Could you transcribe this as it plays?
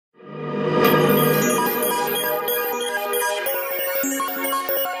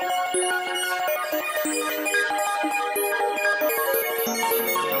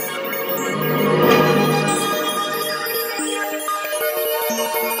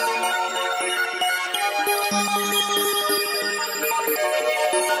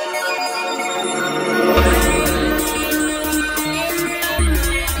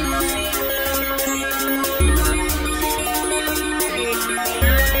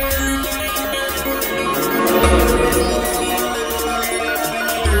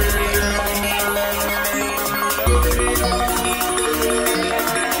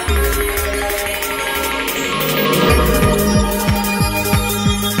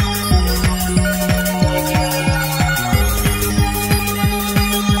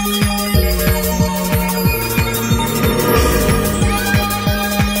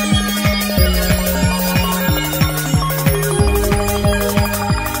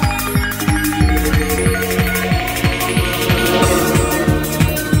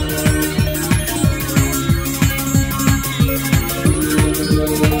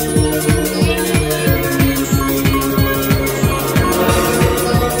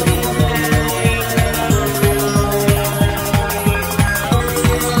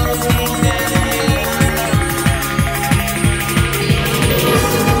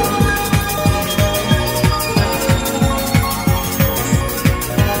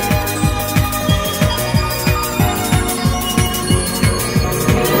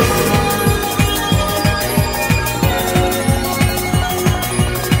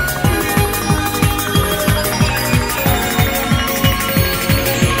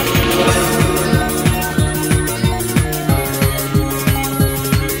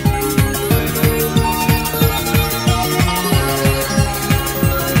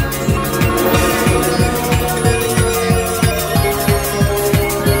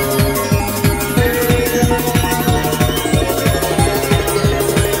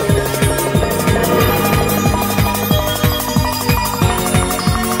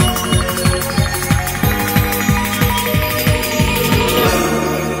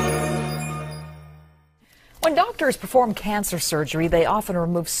doctors perform cancer surgery, they often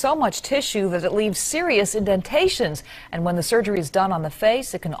remove so much tissue that it leaves serious indentations. And when the surgery is done on the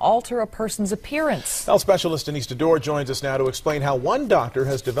face, it can alter a person's appearance. Health specialist Denise Dedore joins us now to explain how one doctor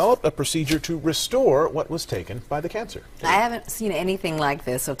has developed a procedure to restore what was taken by the cancer. I haven't seen anything like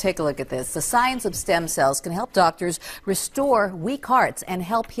this, so take a look at this. The science of stem cells can help doctors restore weak hearts and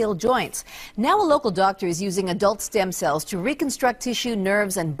help heal joints. Now a local doctor is using adult stem cells to reconstruct tissue,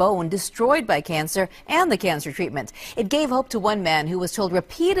 nerves, and bone destroyed by cancer and the cancer treatment. It gave hope to one man who was told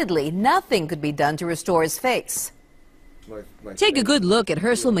repeatedly nothing could be done to restore his face. Take a good look at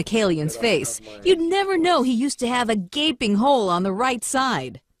Herschel McCallian's face. You'd never know he used to have a gaping hole on the right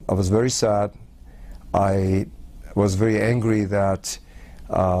side. I was very sad. I was very angry that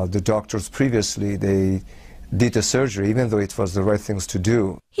the doctors previously, they did the surgery, even though it was the right things to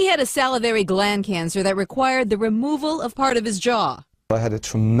do. He had a salivary gland cancer that required the removal of part of his jaw. I had a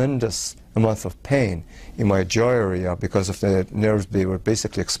tremendous amount of pain in my jaw area because of the nerves. They were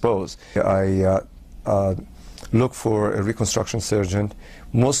basically exposed. I looked for a reconstruction surgeon.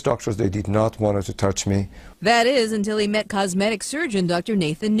 Most doctors, they did not want to touch me. That is until he met cosmetic surgeon Dr.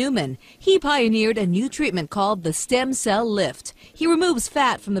 Nathan Newman. He pioneered a new treatment called the stem cell lift. He removes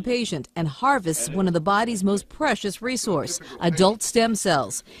fat from the patient and harvests one of the body's most precious resource, adult stem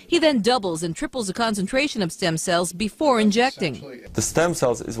cells. He then doubles and triples the concentration of stem cells before injecting. The stem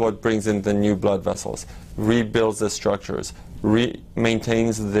cells is what brings in the new blood vessels, rebuilds the structures,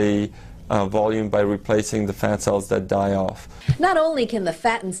 maintains the volume by replacing the fat cells that die off. Not only can the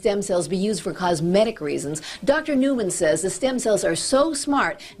fat and stem cells be used for cosmetic reasons, Dr. Newman says the stem cells are so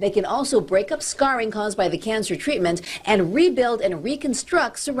smart they can also break up scarring caused by the cancer treatment and rebuild and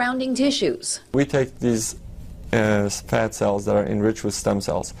reconstruct surrounding tissues. We take these fat cells that are enriched with stem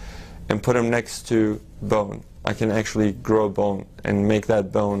cells and put them next to bone. I can actually grow bone and make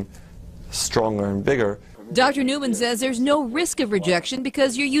that bone stronger and bigger. Dr. Newman says there's no risk of rejection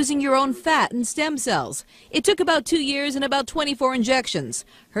because you're using your own fat and stem cells. It took about 2 years and about 24 injections.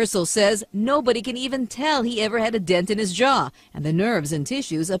 Herschel says nobody can even tell he ever had a dent in his jaw, and the nerves and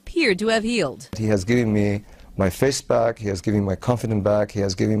tissues appeared to have healed. He has given me my face back, he has given me my confidence back, he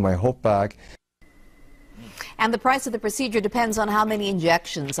has given me my hope back. And the price of the procedure depends on how many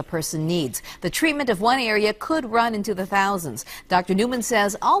injections a person needs. The treatment of one area could run into the thousands. Dr. Newman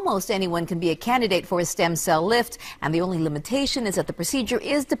says almost anyone can be a candidate for a stem cell lift, and the only limitation is that the procedure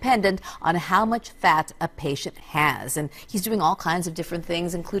is dependent on how much fat a patient has. And he's doing all kinds of different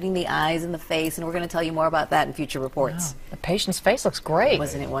things, including the eyes and the face, and we're going to tell you more about that in future reports. Wow. The patient's face looks great.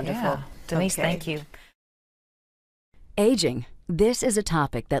 Wasn't it wonderful? Yeah. Denise, Okay. thank you. Aging. This is a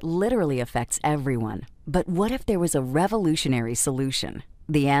topic that literally affects everyone. But what if there was a revolutionary solution?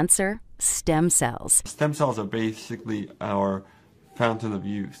 The answer? Stem cells. Stem cells are basically our fountain of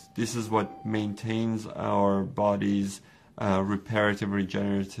youth. This is what maintains our body's reparative,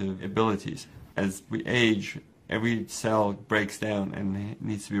 regenerative abilities. As we age, every cell breaks down and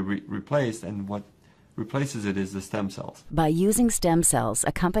needs to be replaced, and what replaces it is the stem cells. By using stem cells,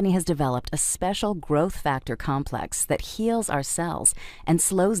 a company has developed a special growth factor complex that heals our cells and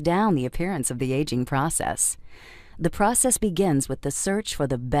slows down the appearance of the aging process. The process begins with the search for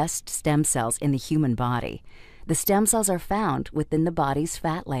the best stem cells in the human body. The stem cells are found within the body's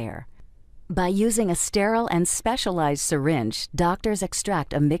fat layer. By using a sterile and specialized syringe, doctors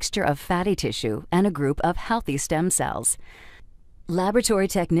extract a mixture of fatty tissue and a group of healthy stem cells. Laboratory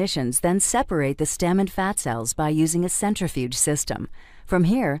technicians then separate the stem and fat cells by using a centrifuge system. From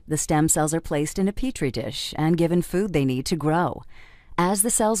here, the stem cells are placed in a petri dish and given food they need to grow. As the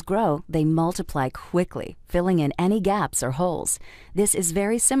cells grow, they multiply quickly, filling in any gaps or holes. This is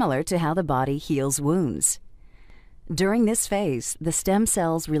very similar to how the body heals wounds. During this phase, the stem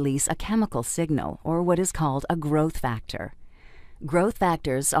cells release a chemical signal, or what is called a growth factor. Growth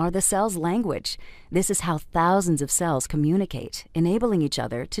factors are the cell's language. This is how thousands of cells communicate, enabling each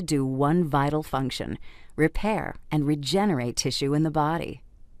other to do one vital function: repair and regenerate tissue in the body.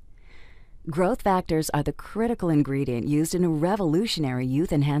 Growth factors are the critical ingredient used in a revolutionary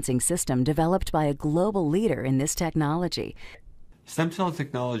youth-enhancing system developed by a global leader in this technology. Stem cell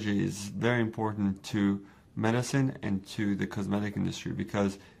technology is very important to medicine and to the cosmetic industry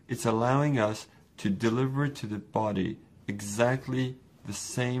because it's allowing us to deliver to the body exactly the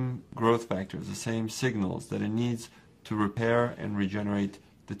same growth factors, the same signals that it needs to repair and regenerate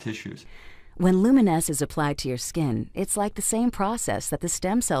the tissues. When Lumines is applied to your skin, it's like the same process that the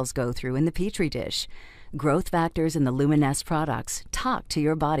stem cells go through in the petri dish. Growth factors in the Lumines products talk to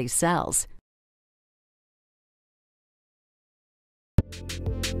your body's cells,